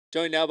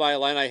Joined now by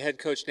Illini head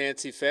coach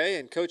Nancy Fahey,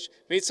 and coach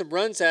made some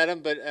runs at him,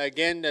 but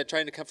again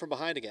trying to come from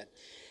behind again.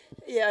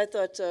 Yeah, I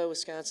thought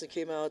Wisconsin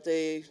came out.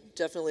 They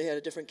definitely had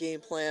a different game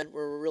plan.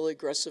 Were really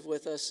aggressive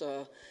with us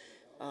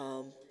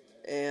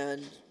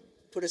and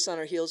put us on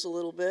our heels a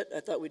little bit. I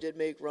thought we did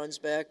make runs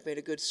back, made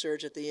a good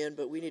surge at the end,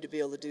 but we need to be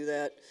able to do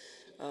that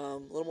a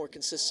little more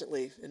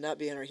consistently and not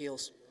be on our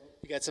heels.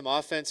 You got some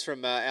offense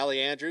from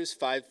Allie Andrews,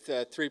 5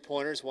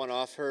 3-pointers, one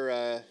off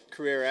her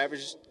career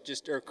average,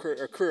 or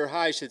career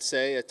high, I should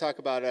say. Talk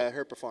about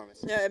her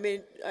performance. Yeah, I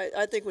mean,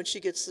 I think when she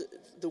gets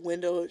the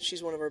window,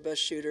 she's one of our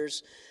best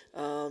shooters.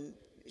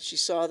 She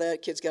saw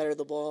that, kids got her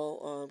the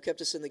ball,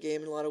 kept us in the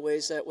game in a lot of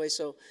ways that way.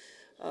 So,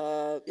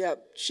 yeah,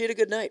 she had a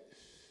good night.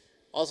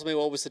 Ultimately,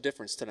 what was the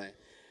difference tonight?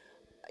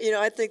 You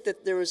know, I think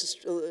that there was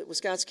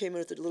Wisconsin came in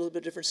with a little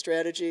bit different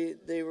strategy.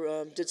 They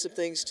did some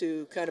things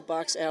to kind of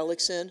box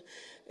Alex in,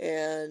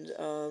 and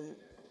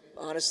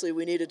honestly,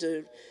 we needed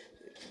to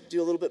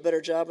do a little bit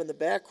better job in the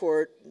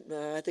backcourt.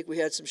 I think we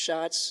had some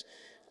shots,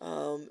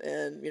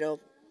 and you know,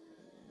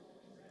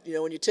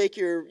 when you take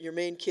your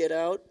main kid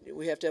out,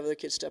 we have to have other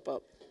kids step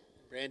up.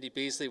 Brandy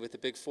Beasley with the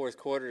big fourth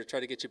quarter to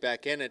try to get you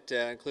back in it,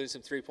 including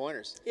some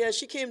 3-pointers. Yeah,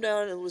 she came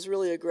down and was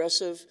really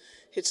aggressive,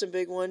 hit some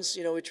big ones.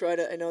 You know, we tried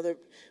to. I know that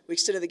we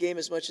extended the game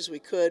as much as we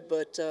could,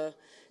 but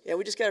yeah,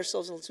 we just got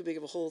ourselves in too big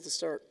of a hole to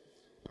start.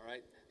 All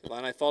right,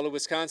 Illini fall to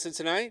Wisconsin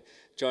tonight.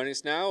 Joining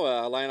us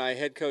now, Illini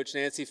head coach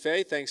Nancy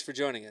Fahey. Thanks for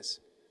joining us.